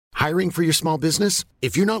Hiring for your small business?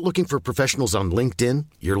 If you're not looking for professionals on LinkedIn,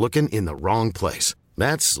 you're looking in the wrong place.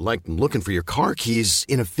 That's like looking for your car keys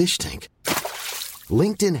in a fish tank.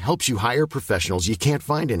 LinkedIn helps you hire professionals you can't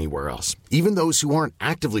find anywhere else, even those who aren't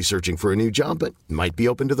actively searching for a new job but might be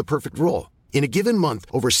open to the perfect role. In a given month,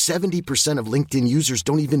 over 70% of LinkedIn users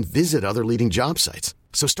don't even visit other leading job sites.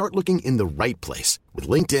 So start looking in the right place. With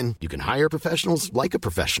LinkedIn, you can hire professionals like a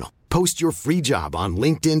professional. Post your free job on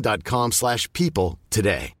linkedin.com/people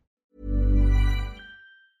today.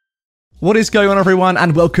 What is going on, everyone,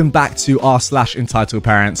 and welcome back to r/Entitled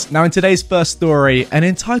Parents. Now, in today's first story, an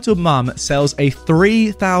entitled mum sells a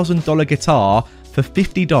 $3,000 guitar for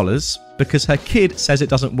 $50 because her kid says it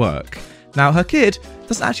doesn't work. Now, her kid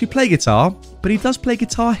doesn't actually play guitar, but he does play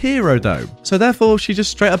Guitar Hero though. So therefore, she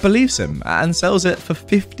just straight up believes him and sells it for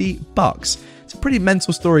 $50. It's a pretty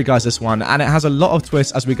mental story, guys, this one, and it has a lot of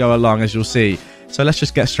twists as we go along, as you'll see. So let's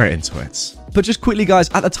just get straight into it. But just quickly, guys,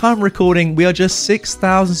 at the time of recording, we are just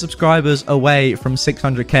 6,000 subscribers away from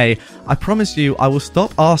 600k. I promise you, I will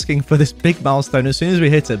stop asking for this big milestone as soon as we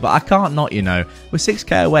hit it, but I can't not, you know. We're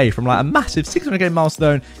 6k away from like a massive 600k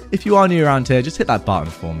milestone. If you are new around here, just hit that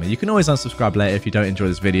button for me. You can always unsubscribe later if you don't enjoy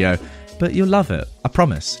this video, but you'll love it. I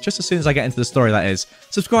promise. Just as soon as I get into the story, that is.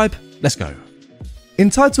 Subscribe. Let's go.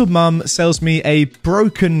 Entitled mum sells me a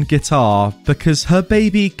broken guitar because her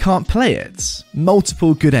baby can't play it.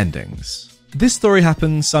 Multiple good endings. This story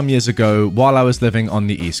happened some years ago while I was living on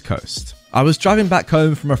the East Coast. I was driving back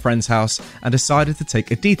home from a friend's house and decided to take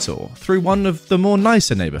a detour through one of the more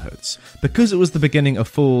nicer neighbourhoods because it was the beginning of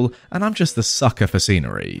fall and I'm just a sucker for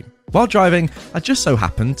scenery. While driving, I just so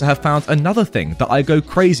happened to have found another thing that I go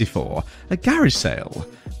crazy for, a garage sale.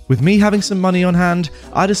 With me having some money on hand,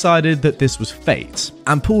 I decided that this was fate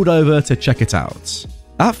and pulled over to check it out.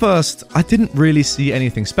 At first, I didn't really see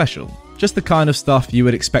anything special. Just the kind of stuff you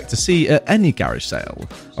would expect to see at any garage sale.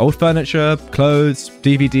 Old furniture, clothes,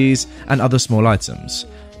 DVDs, and other small items.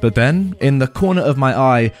 But then, in the corner of my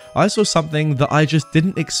eye, I saw something that I just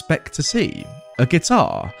didn't expect to see. A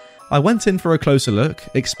guitar. I went in for a closer look,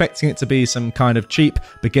 expecting it to be some kind of cheap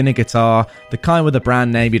beginner guitar, the kind with a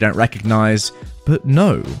brand name you don't recognize. But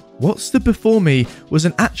no, what stood before me was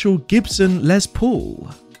an actual Gibson Les Paul.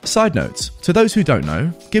 Side note, to those who don't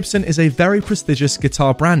know, Gibson is a very prestigious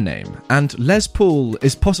guitar brand name, and Les Paul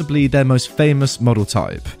is possibly their most famous model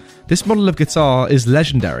type. This model of guitar is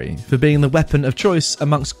legendary for being the weapon of choice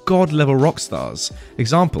amongst god-level rock stars.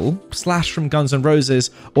 Example, Slash from Guns N' Roses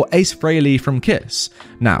or Ace Frehley from Kiss.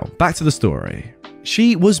 Now, back to the story.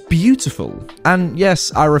 She was beautiful, and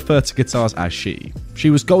yes, I refer to guitars as she. She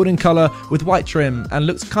was gold in colour with white trim and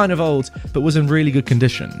looked kind of old, but was in really good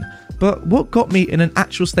condition. But what got me in an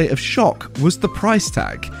actual state of shock was the price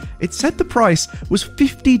tag. It said the price was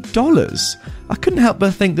 $50. I couldn't help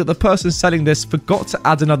but think that the person selling this forgot to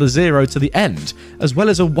add another 0 to the end, as well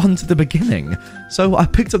as a 1 to the beginning. So I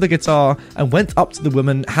picked up the guitar and went up to the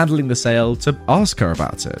woman handling the sale to ask her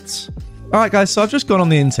about it. Alright guys, so I've just gone on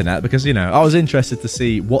the internet because, you know, I was interested to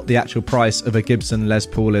see what the actual price of a Gibson Les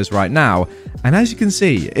Paul is right now. And as you can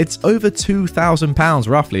see, it's over £2,000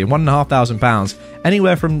 roughly, £1,500,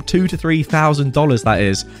 anywhere from $2,000 to $3,000 that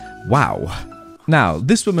is. Wow. Now,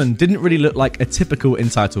 this woman didn't really look like a typical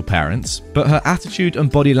entitled parent, but her attitude and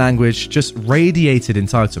body language just radiated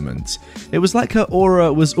entitlement. It was like her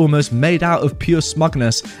aura was almost made out of pure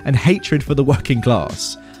smugness and hatred for the working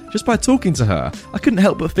class. Just by talking to her, I couldn't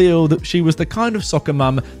help but feel that she was the kind of soccer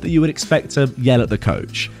mum that you would expect to yell at the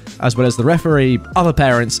coach, as well as the referee, other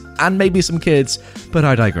parents, and maybe some kids, but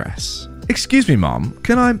I digress. Excuse me, Mom,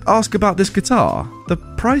 can I ask about this guitar? The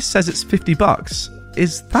price says it's $50.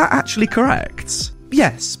 Is that actually correct?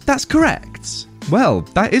 Yes, that's correct. Well,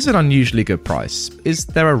 that is an unusually good price. Is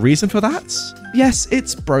there a reason for that? Yes,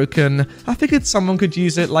 it's broken. I figured someone could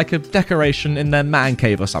use it like a decoration in their man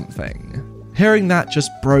cave or something. Hearing that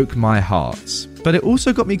just broke my heart, but it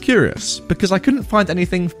also got me curious because I couldn't find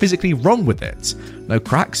anything physically wrong with it, no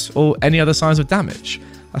cracks or any other signs of damage.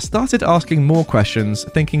 I started asking more questions,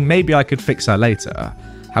 thinking maybe I could fix her later.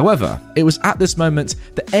 However, it was at this moment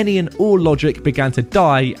that any and all logic began to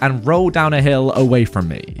die and roll down a hill away from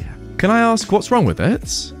me. Can I ask what's wrong with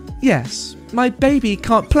it? Yes, my baby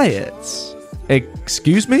can't play it.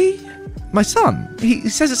 Excuse me? My son, he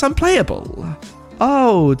says it's unplayable.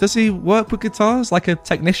 Oh, does he work with guitars like a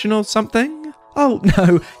technician or something? Oh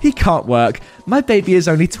no, he can't work. My baby is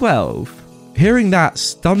only 12. Hearing that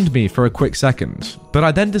stunned me for a quick second, but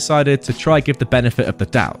I then decided to try give the benefit of the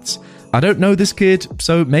doubt. I don't know this kid,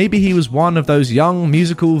 so maybe he was one of those young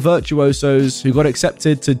musical virtuosos who got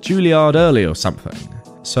accepted to Juilliard early or something.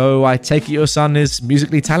 So I take it your son is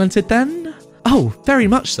musically talented then? Oh, very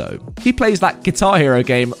much so. He plays that Guitar Hero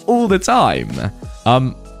game all the time.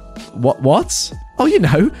 What? Oh, you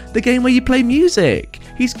know, the game where you play music.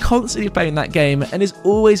 He's constantly playing that game and is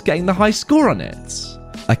always getting the high score on it.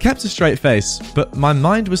 I kept a straight face, but my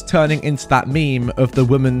mind was turning into that meme of the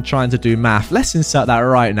woman trying to do math. Let's insert that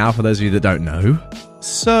right now for those of you that don't know.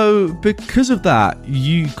 So, because of that,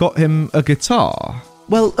 you got him a guitar?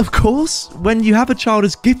 Well, of course, when you have a child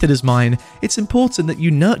as gifted as mine, it's important that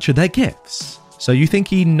you nurture their gifts. So you think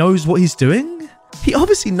he knows what he's doing? He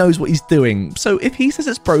obviously knows what he's doing, so if he says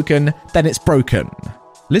it's broken, then it's broken.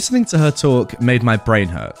 Listening to her talk made my brain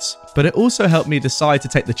hurt, but it also helped me decide to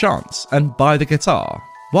take the chance and buy the guitar.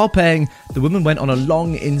 While paying, the woman went on a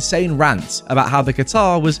long, insane rant about how the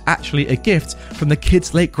guitar was actually a gift from the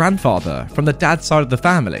kid's late grandfather, from the dad's side of the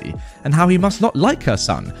family, and how he must not like her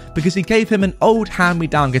son because he gave him an old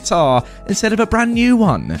hand-me-down guitar instead of a brand new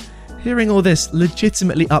one. Hearing all this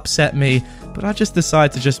legitimately upset me, but I just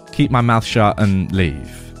decided to just keep my mouth shut and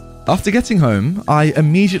leave. After getting home, I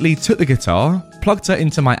immediately took the guitar, plugged her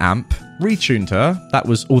into my amp, retuned her, that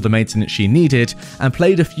was all the maintenance she needed, and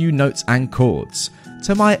played a few notes and chords.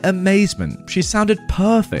 To my amazement, she sounded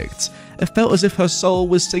perfect. It felt as if her soul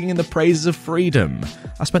was singing the praises of freedom.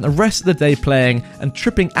 I spent the rest of the day playing and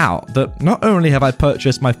tripping out that not only have I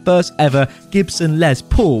purchased my first ever Gibson Les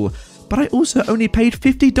Paul, but I also only paid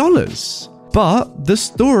 $50. But the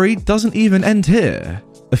story doesn't even end here.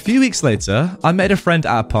 A few weeks later, I met a friend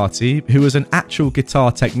at a party who was an actual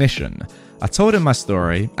guitar technician. I told him my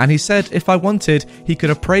story, and he said if I wanted, he could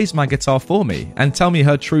appraise my guitar for me and tell me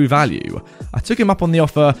her true value. I took him up on the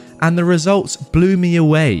offer, and the results blew me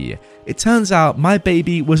away. It turns out my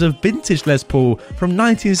baby was a vintage Les Paul from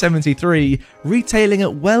 1973, retailing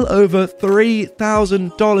at well over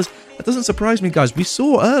 $3,000. That doesn't surprise me, guys. We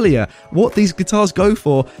saw earlier what these guitars go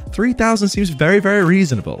for. $3,000 seems very, very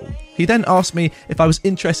reasonable. He then asked me if I was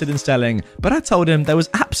interested in selling, but I told him there was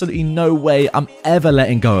absolutely no way I'm ever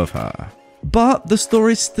letting go of her. But the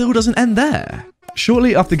story still doesn't end there.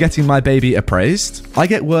 Shortly after getting my baby appraised, I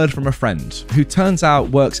get word from a friend who turns out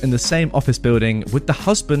works in the same office building with the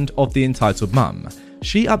husband of the entitled mum.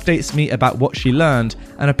 She updates me about what she learned,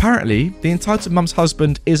 and apparently the entitled mum's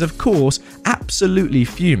husband is of course absolutely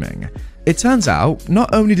fuming. It turns out,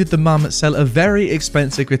 not only did the mum sell a very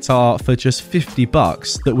expensive guitar for just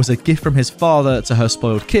 $50 that was a gift from his father to her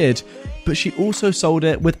spoiled kid, but she also sold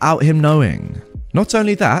it without him knowing. Not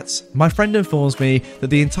only that, my friend informs me that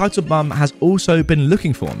the entitled mum has also been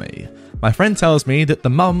looking for me. My friend tells me that the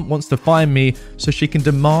mum wants to find me so she can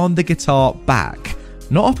demand the guitar back.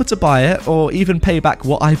 Not offer to buy it or even pay back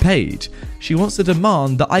what I paid. She wants to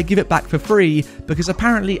demand that I give it back for free because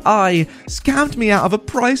apparently I scammed me out of a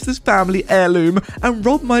priceless family heirloom and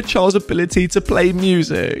robbed my child's ability to play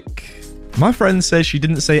music. My friend says she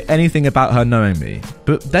didn't say anything about her knowing me,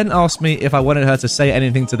 but then asked me if I wanted her to say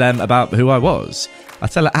anything to them about who I was. I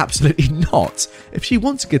tell her absolutely not. If she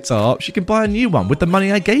wants a guitar, she can buy a new one with the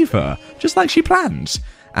money I gave her, just like she planned.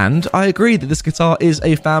 And I agree that this guitar is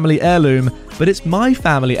a family heirloom, but it's my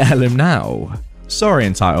family heirloom now. Sorry,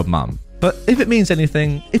 entitled mum. But if it means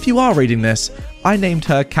anything, if you are reading this, I named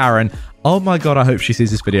her Karen. Oh my god, I hope she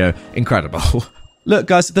sees this video. Incredible. Look,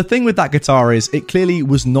 guys, the thing with that guitar is it clearly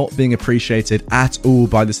was not being appreciated at all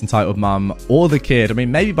by this entitled mum or the kid. I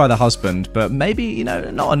mean, maybe by the husband, but maybe,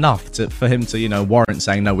 not enough for him to, warrant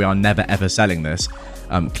saying, no, we are never, ever selling this,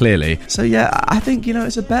 clearly. So, yeah, I think,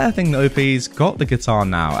 it's a better thing that OP's got the guitar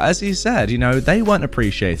now. As he said, they weren't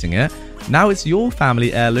appreciating it. Now it's your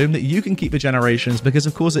family heirloom that you can keep for generations because,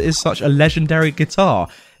 of course, it is such a legendary guitar.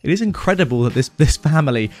 It is incredible that this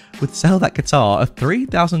family would sell that guitar, a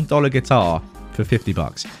 $3,000 guitar, for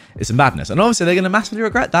 $50. It's a madness, and obviously they're going to massively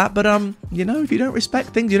regret that. But if you don't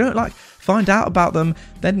respect things, you don't find out about them,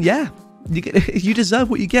 then yeah, you deserve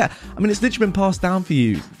what you get. I mean, it's literally been passed down for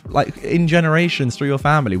you in generations through your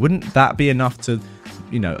family. Wouldn't that be enough to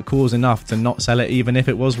cause enough to not sell it even if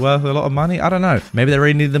it was worth a lot of money? I don't know, maybe they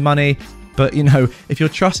really needed the money. But if you're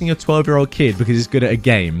trusting your 12-year-old kid because he's good at a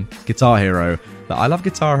game, Guitar Hero, that I love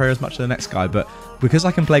Guitar Hero as much as the next guy, but because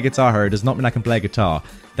I can play Guitar Hero does not mean I can play guitar,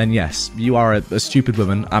 then yes, you are a stupid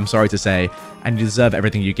woman, I'm sorry to say, and you deserve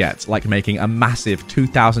everything you get, like making a massive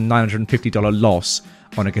 $2,950 loss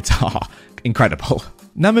on a guitar. Incredible.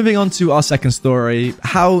 Now moving on to our second story,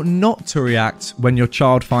 how not to react when your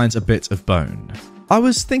child finds a bit of bone. I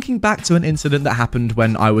was thinking back to an incident that happened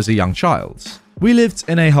when I was a young child. We lived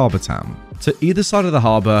in a harbour town. To either side of the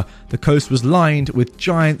harbour, the coast was lined with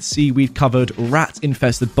giant seaweed-covered,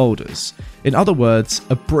 rat-infested boulders. In other words,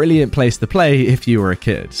 a brilliant place to play if you were a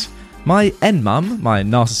kid. My N-mum, my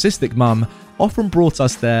narcissistic mum, often brought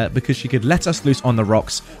us there because she could let us loose on the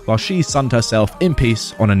rocks while she sunned herself in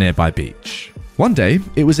peace on a nearby beach. One day,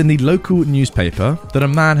 it was in the local newspaper that a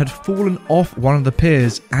man had fallen off one of the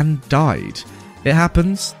piers and died. It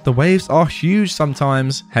happens, the waves are huge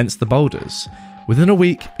sometimes, hence the boulders. Within a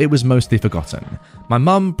week, it was mostly forgotten. My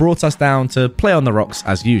mum brought us down to play on the rocks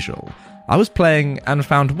as usual. I was playing and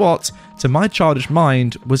found what, to my childish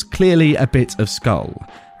mind, was clearly a bit of skull.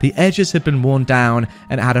 The edges had been worn down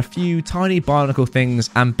and it had a few tiny barnacle things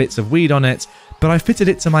and bits of weed on it, but I fitted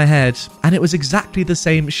it to my head and it was exactly the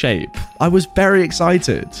same shape. I was very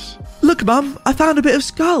excited. "Look, Mum, I found a bit of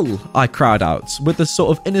skull," I cried out with the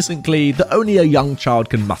sort of innocent glee that only a young child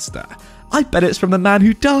can muster. "I bet it's from the man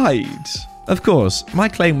who died." Of course, my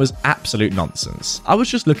claim was absolute nonsense. I was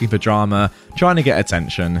just looking for drama, trying to get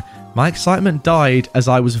attention. My excitement died as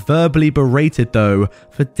I was verbally berated though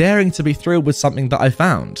for daring to be thrilled with something that I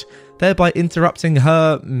found, thereby interrupting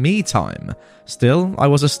her me time. Still, I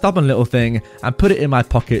was a stubborn little thing and put it in my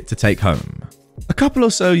pocket to take home. A couple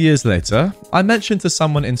or so years later, I mentioned to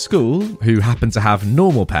someone in school, who happened to have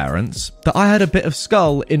normal parents, that I had a bit of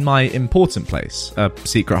skull in my important place, a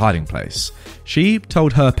secret hiding place. She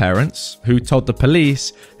told her parents, who told the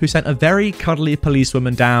police, who sent a very cuddly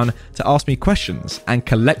policewoman down to ask me questions and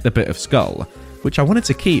collect the bit of skull, which I wanted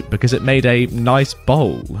to keep because it made a nice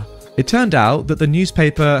bowl. It turned out that the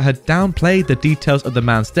newspaper had downplayed the details of the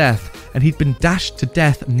man's death and he'd been dashed to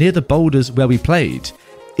death near the boulders where we played.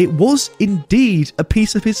 It was indeed a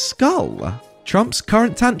piece of his skull. Trump's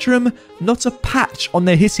current tantrum, not a patch on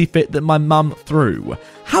the hissy fit that my mum threw.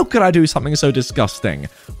 How could I do something so disgusting?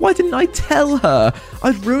 Why didn't I tell her?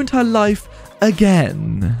 I've ruined her life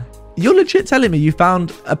again. You're legit telling me you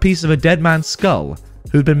found a piece of a dead man's skull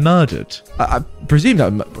who'd been murdered? I presume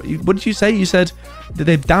that. What did you say? You said that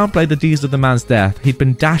they've downplayed the details of the man's death. He'd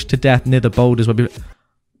been dashed to death near the boulders where we...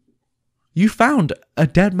 You found a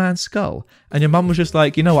dead man's skull and your mum was just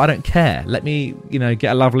like, you know what, I don't care. Let me, get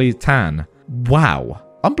a lovely tan. Wow.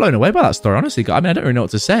 I'm blown away by that story, honestly. I don't really know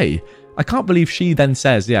what to say. I can't believe she then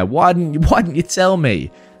says, yeah, why didn't you tell me?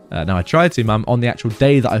 No, I tried to, Mum, on the actual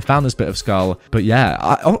day that I found this bit of skull. But yeah,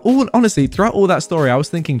 honestly, throughout all that story, I was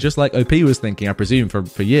thinking just like OP was thinking, I presume,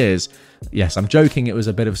 for years. Yes, I'm joking, it was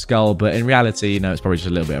a bit of skull, but in reality, it's probably just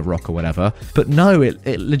a little bit of rock or whatever. But no, it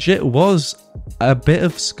legit was a bit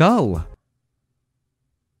of skull.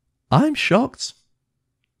 I'm shocked.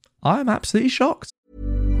 I'm absolutely shocked.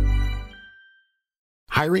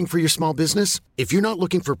 Hiring for your small business? If you're not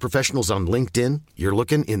looking for professionals on LinkedIn, you're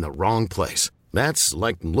looking in the wrong place. That's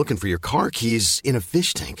like looking for your car keys in a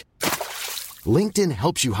fish tank. LinkedIn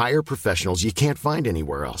helps you hire professionals you can't find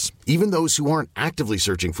anywhere else, even those who aren't actively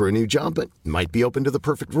searching for a new job but might be open to the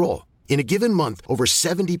perfect role. In a given month, over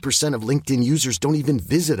 70% of LinkedIn users don't even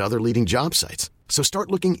visit other leading job sites. So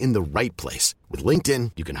start looking in the right place. With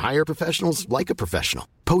LinkedIn, you can hire professionals like a professional.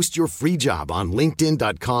 Post your free job on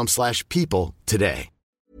linkedin.com/people today.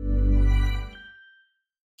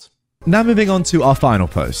 Now moving on to our final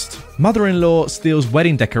post. Mother-in-law steals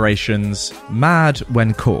wedding decorations, mad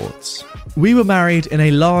when caught. We were married in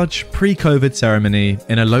a large pre-COVID ceremony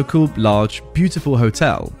in a local, large, beautiful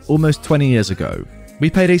hotel almost 20 years ago. We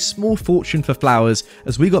paid a small fortune for flowers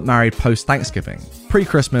as we got married post-Thanksgiving,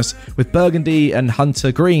 pre-Christmas, with burgundy and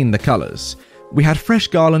hunter green the colours. We had fresh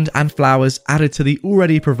garland and flowers added to the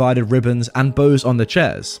already provided ribbons and bows on the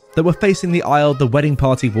chairs that were facing the aisle the wedding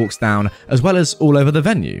party walks down, as well as all over the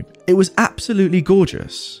venue. It was absolutely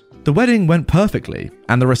gorgeous. The wedding went perfectly,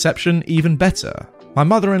 and the reception even better. My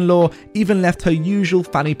mother-in-law even left her usual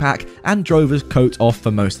fanny pack and drove her coat off for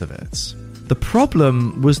most of it. The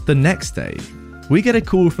problem was the next day. We get a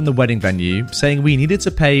call from the wedding venue saying we needed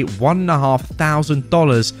to pay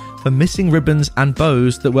 $1,500 for missing ribbons and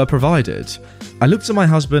bows that were provided. I looked at my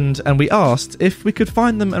husband and we asked if we could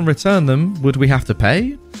find them and return them, would we have to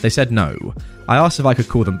pay? They said no. I asked if I could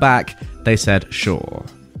call them back. They said sure.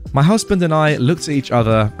 My husband and I looked at each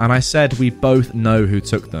other and I said we both know who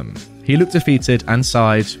took them. He looked defeated and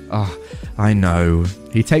sighed. Oh, I know.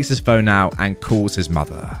 He takes his phone out and calls his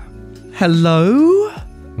mother. Hello?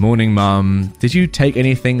 Morning, Mum. Did you take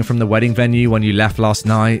anything from the wedding venue when you left last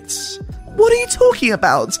night? What are you talking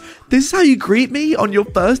about? This is how you greet me on your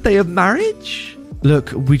first day of marriage?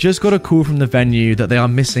 Look, we just got a call from the venue that they are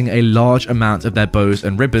missing a large amount of their bows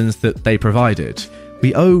and ribbons that they provided.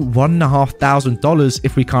 We owe $1,500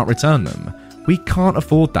 if we can't return them. We can't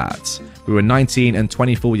afford that. We were 19 and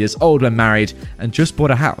 24 years old when married and just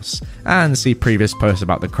bought a house. And see previous posts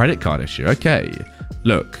about the credit card issue. Okay.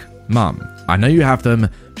 Look, Mum, I know you have them,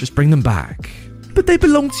 just bring them back. But they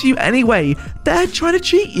belong to you anyway. They're trying to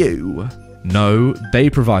cheat you. No, they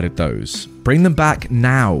provided those. Bring them back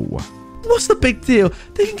now. What's the big deal?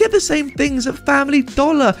 They can get the same things at Family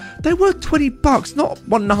Dollar. They're worth $20, not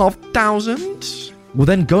 $1,500. Well,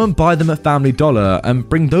 then go and buy them at Family Dollar and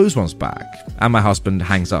bring those ones back. And my husband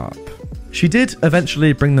hangs up. She did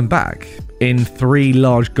eventually bring them back in 3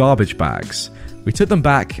 large garbage bags. We took them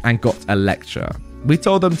back and got a lecture. We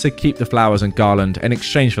told them to keep the flowers and garland in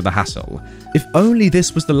exchange for the hassle. If only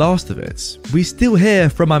this was the last of it. We still hear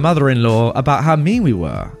from my mother-in-law about how mean we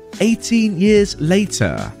were. 18 years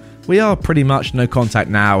later. We are pretty much no contact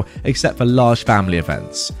now, except for large family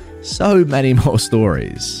events. So many more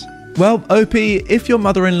stories. Well, OP, if your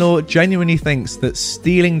mother-in-law genuinely thinks that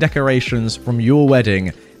stealing decorations from your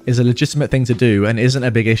wedding is a legitimate thing to do and isn't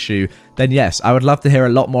a big issue, then yes, I would love to hear a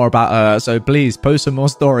lot more about her. So please post some more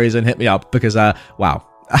stories and hit me up because, wow.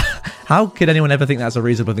 How could anyone ever think that's a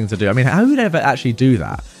reasonable thing to do? I mean, how would ever actually do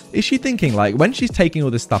that? Is she thinking, like, when she's taking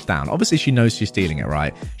all this stuff down, obviously she knows she's stealing it,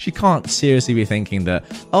 right? She can't seriously be thinking that,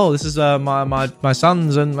 oh, this is my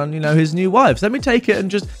son's and his new wife. Let me take it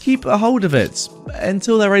and just keep a hold of it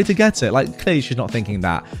until they're ready to get it. Like, clearly she's not thinking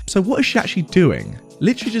that. So what is she actually doing?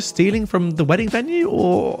 Literally just stealing from the wedding venue,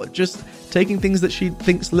 or just taking things that she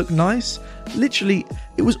thinks look nice? Literally,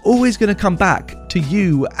 it was always going to come back to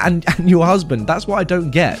you and your husband. That's what I don't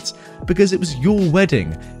get, because it was your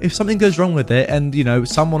wedding. If something goes wrong with it and,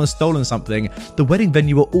 someone has stolen something, the wedding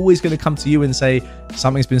venue are always going to come to you and say,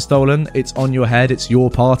 something's been stolen, it's on your head, it's your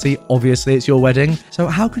party, obviously it's your wedding. So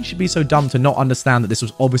how can she be so dumb to not understand that this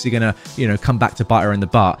was obviously going to, come back to bite her in the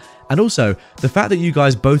butt? And also, the fact that you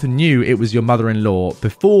guys both knew it was your mother-in-law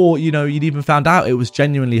before, you'd even found out it was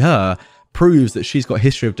genuinely her, proves that she's got a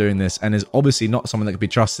history of doing this and is obviously not someone that can be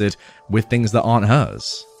trusted with things that aren't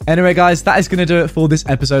hers. Anyway, guys, that is going to do it for this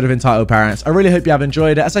episode of Entitled Parents. I really hope you have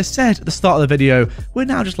enjoyed it. As I said at the start of the video, we're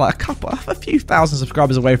now just like a few thousand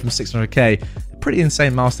subscribers away from 600k. Pretty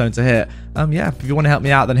insane milestone to hit. If you want to help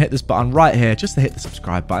me out, then hit this button right here just to hit the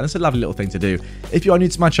subscribe button. It's a lovely little thing to do. If you are new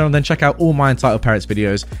to my channel, then check out all my Entitled Parents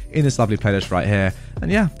videos in this lovely playlist right here. And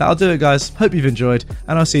yeah, that'll do it, guys. Hope you've enjoyed,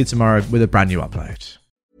 and I'll see you tomorrow with a brand new upload.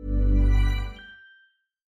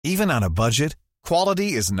 Even on a budget,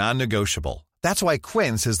 quality is non-negotiable. That's why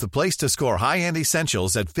Quince is the place to score high-end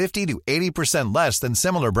essentials at 50 to 80% less than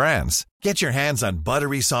similar brands. Get your hands on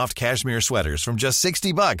buttery soft cashmere sweaters from just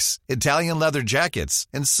 $60, Italian leather jackets,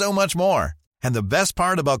 and so much more. And the best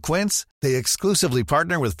part about Quince, they exclusively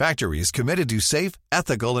partner with factories committed to safe,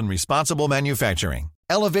 ethical, and responsible manufacturing.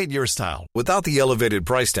 Elevate your style without the elevated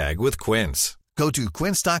price tag with Quince. Go to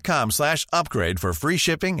quince.com/upgrade for free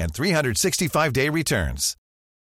shipping and 365-day returns.